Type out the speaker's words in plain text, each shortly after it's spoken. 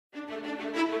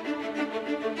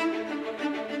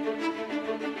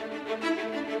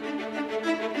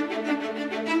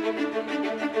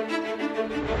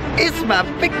It's my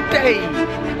big day.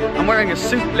 I'm wearing a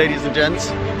suit, ladies and gents.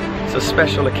 It's a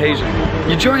special occasion.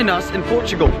 You join us in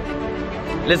Portugal,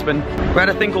 Lisbon. We're at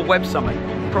a thing called Web Summit,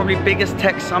 probably biggest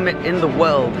tech summit in the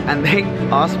world, and they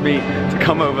asked me to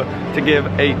come over to give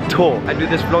a talk. I do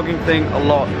this vlogging thing a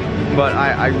lot, but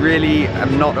I really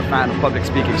am not a fan of public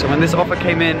speaking. So when this offer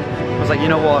came in, I was like, you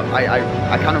know what,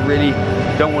 I kind of really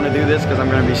don't want to do this because I'm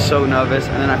going to be so nervous.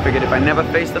 And then I figured if I never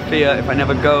face the fear, if I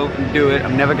never go and do it,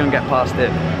 I'm never going to get past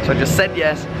it. So I just said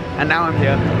yes, and now I'm here,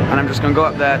 and I'm just going to go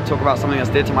up there, talk about something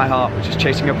that's dear to my heart, which is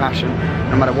chasing your passion.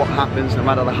 No matter what happens, no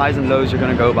matter the highs and lows you're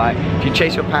going to go by, if you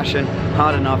chase your passion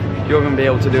hard enough, you're going to be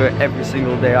able to do it every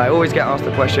single day. I always get asked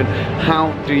the question,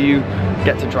 how do you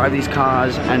get to drive these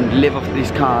cars and live off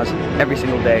these cars every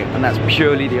single day? And that's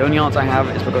purely the only answer I have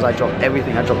is because I dropped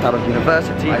everything. I dropped out of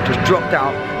university, I just dropped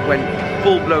out, went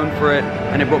full blown for it,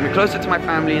 and it brought me closer to my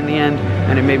family in the end,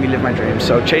 and it made me live my dreams.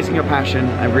 So chasing your passion,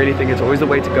 I really think it's always the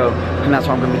way to go, and that's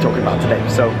what I'm going to be talking about today.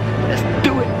 So let's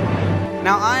do it.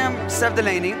 Now I am Seb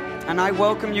Delanney, and I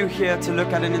welcome you here to look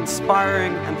at an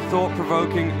inspiring and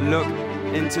thought-provoking look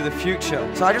into the future.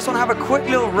 So I just want to have a quick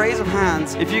little raise of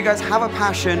hands if you guys have a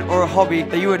passion or a hobby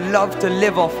that you would love to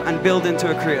live off and build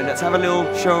into a career. Let's have a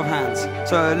little show of hands.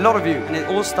 So a lot of you, and it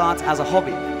all starts as a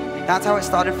hobby. That's how it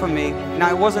started for me.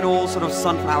 Now it wasn't all sort of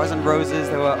sunflowers and roses,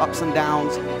 there were ups and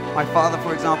downs. My father,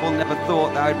 for example, never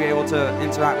thought that I'd be able to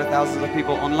interact with thousands of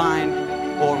people online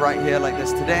or right here like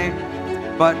this today.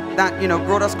 But that, you know,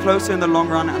 brought us closer in the long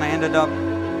run, and I ended up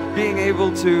being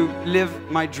able to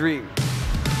live my dream.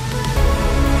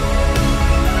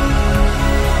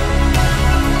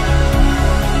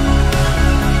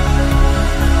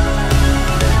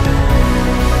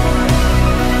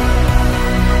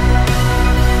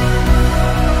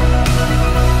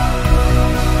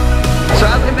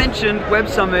 Web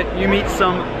Summit, you meet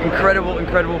some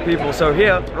incredible people. So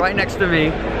here, right next to me,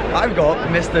 I've got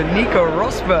Mr. Nico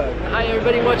Rosberg. Hi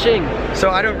everybody watching. So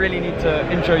I don't really need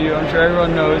to intro you, I'm sure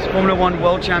everyone knows. Formula 1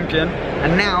 world champion,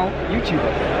 and now YouTuber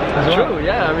as well. True,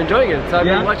 yeah, I'm enjoying it. So I've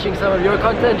been watching some of your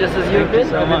content just as you've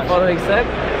been. I've been following Seb.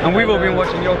 And we've all been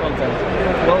watching your content.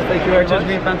 Well, thank you very much. Which has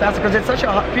been fantastic, because it's such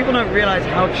a, people don't realize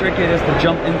how tricky it is to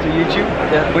jump into YouTube.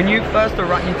 Yeah. When you first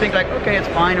arrive, you think like, okay, it's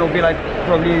fine, it'll be like,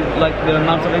 probably like the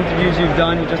amount of interviews you've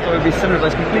done, you just thought it would be similar, but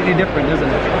it's completely different, isn't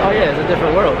it? Oh yeah, it's a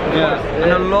different world. Yeah,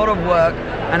 and a lot of work.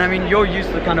 And I mean, you're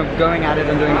used to kind of going at it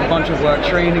and doing a bunch of work,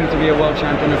 training to be a world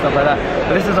champion and stuff like that.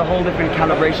 But this is a whole different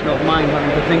calibration of mind,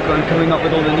 having to think and coming up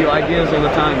with all the new ideas all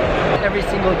the time. Every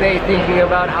single day thinking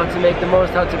about how to make the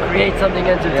most, how to create something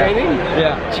entertaining.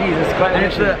 Yeah. Jesus Christ. And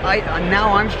it's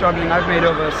now I'm struggling, I've made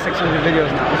over 600 videos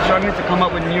now. I'm struggling to come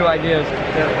up with new ideas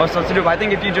or stuff to do. But I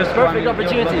think if you just... Perfect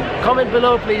opportunity. Comment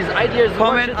below, please. Ideas.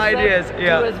 Comment ideas,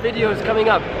 yeah. Do as videos coming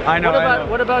up. I know,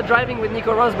 What about driving with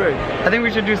Nico Rosberg? I think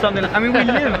we should do something. I mean,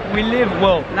 we live,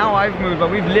 well, now I've moved,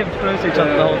 but we've lived close to each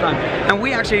other the whole time. And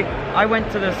we actually, I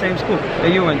went to the same school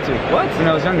that you went to. What? When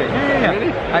I was younger. Yeah.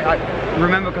 Really? I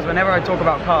remember, because whenever I talk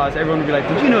about cars, everyone would be like,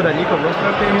 did you know that Nico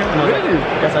Rosberg came here? And I was Really?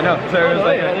 like, yes, I know. So it was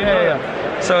like,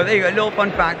 yeah. So there you go, a little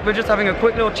fun fact. We're just having a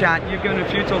quick little chat. You've given a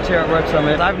few talks here at Web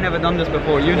Summit. I've never done this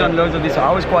before. You've done loads of these, so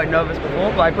I was quite nervous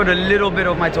before, but I put a little bit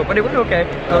of my talk, but it went okay.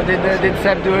 So did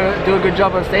Seb do a good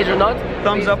job on stage or not?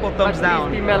 Thumbs up or thumbs down?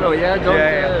 Please be mellow, yeah?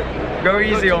 Don't, go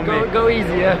easy on me. Go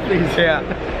easy, yeah, please. Yeah.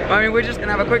 I mean, we're just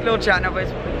gonna have a quick little chat now, but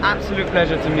it's an absolute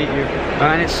pleasure to meet you.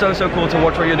 And it's so cool to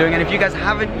watch what you're doing. And if you guys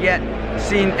haven't yet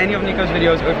seen any of Nico's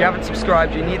videos, or if you haven't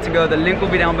subscribed, you need to go. The link will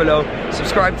be down below.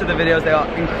 Subscribe to the videos. They are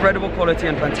incredible quality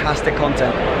and fantastic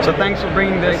content. So thanks for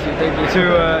bringing this to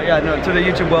the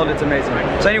YouTube world. It's amazing.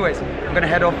 So anyways, I'm gonna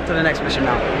head off to the next mission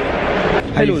now.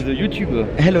 Hello the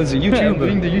YouTuber. Hello the YouTuber.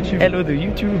 Bring the YouTuber. Hello the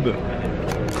YouTuber.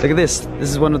 Look at this. This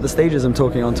is one of the stages I'm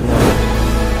talking on tomorrow.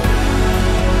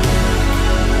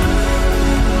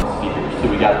 So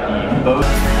we got the boat.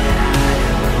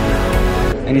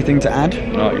 Anything to add?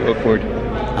 Oh, you're awkward.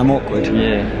 I'm awkward.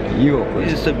 Yeah. You awkward.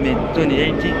 This is Submit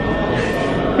 2018.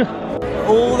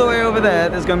 All the way over there,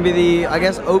 there's going to be the, I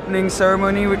guess, opening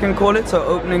ceremony, we can call it, so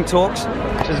opening talks,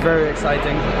 which is very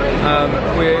exciting.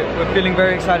 We're feeling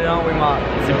very excited, aren't we, Mark?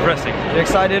 It's impressive. You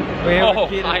excited? We're here with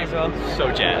Keaton as well. I'm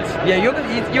so jazzed. Yeah,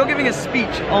 you're giving a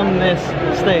speech on this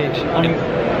stage on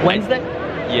Wednesday?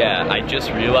 Yeah, I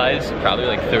just realized probably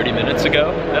like 30 minutes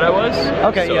ago that I was.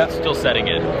 Okay, so yeah. it's still setting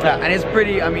in. Yeah, and it's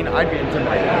pretty, I mean, I'd be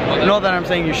intimidated. Not that I'm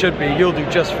saying you should be, you'll do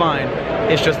just fine.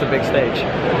 It's just a big stage.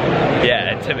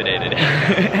 Yeah, intimidated.